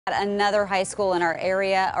Another high school in our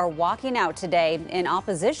area are walking out today in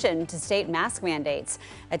opposition to state mask mandates.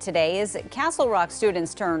 Today is Castle Rock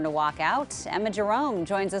students' turn to walk out. Emma Jerome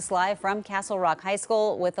joins us live from Castle Rock High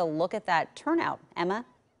School with a look at that turnout. Emma?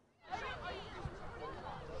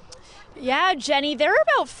 Yeah, Jenny, there are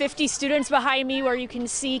about 50 students behind me where you can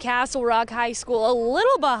see Castle Rock High School. A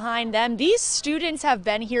little behind them, these students have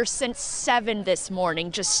been here since 7 this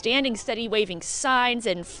morning, just standing steady, waving signs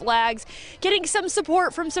and flags, getting some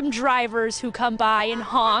support from some drivers who come by and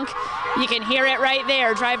honk. You can hear it right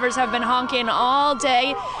there. Drivers have been honking all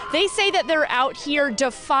day. They say that they're out here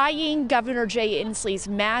defying Governor Jay Inslee's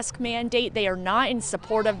mask mandate. They are not in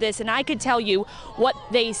support of this, and I could tell you what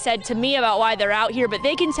they said to me about why they're out here, but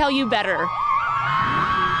they can tell you better. I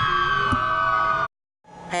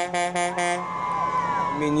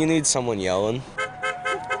mean, you need someone yelling.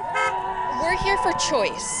 We're here for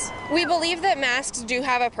choice. We believe that masks do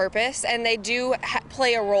have a purpose and they do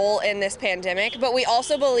play a role in this pandemic, but we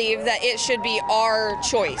also believe that it should be our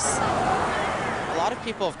choice. A lot of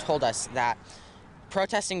people have told us that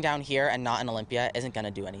protesting down here and not in Olympia isn't going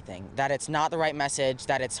to do anything, that it's not the right message,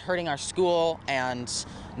 that it's hurting our school and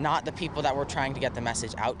not the people that we're trying to get the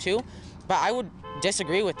message out to. But I would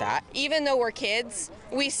disagree with that. Even though we're kids,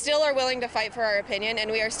 we still are willing to fight for our opinion, and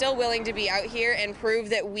we are still willing to be out here and prove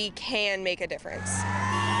that we can make a difference.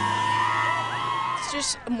 It's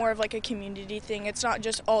just more of like a community thing. It's not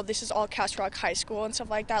just, oh, this is all Castle Rock High School and stuff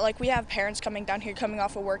like that. Like, we have parents coming down here, coming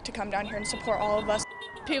off of work to come down here and support all of us.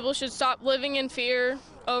 People should stop living in fear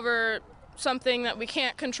over something that we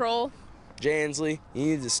can't control. Jay Inslee, you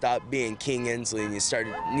need to stop being King Inslee and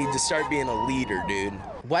you need to start being a leader, dude.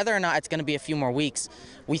 Whether or not it's going to be a few more weeks,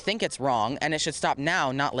 we think it's wrong and it should stop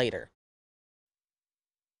now, not later.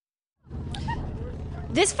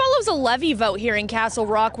 This follows a levy vote here in Castle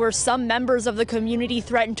Rock where some members of the community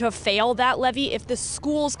threatened to fail that levy if the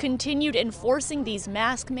schools continued enforcing these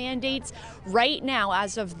mask mandates. Right now,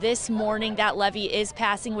 as of this morning, that levy is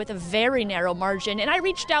passing with a very narrow margin. And I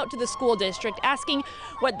reached out to the school district asking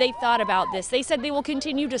what they thought about this. They said they will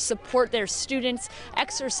continue to support their students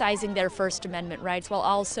exercising their First Amendment rights while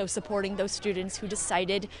also supporting those students who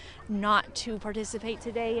decided not to participate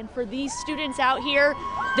today. And for these students out here,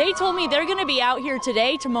 they told me they're going to be out here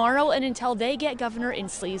today, tomorrow, and until they get Governor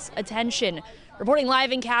Inslee's attention. Reporting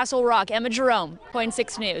live in Castle Rock, Emma Jerome, KOIN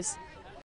 6 News.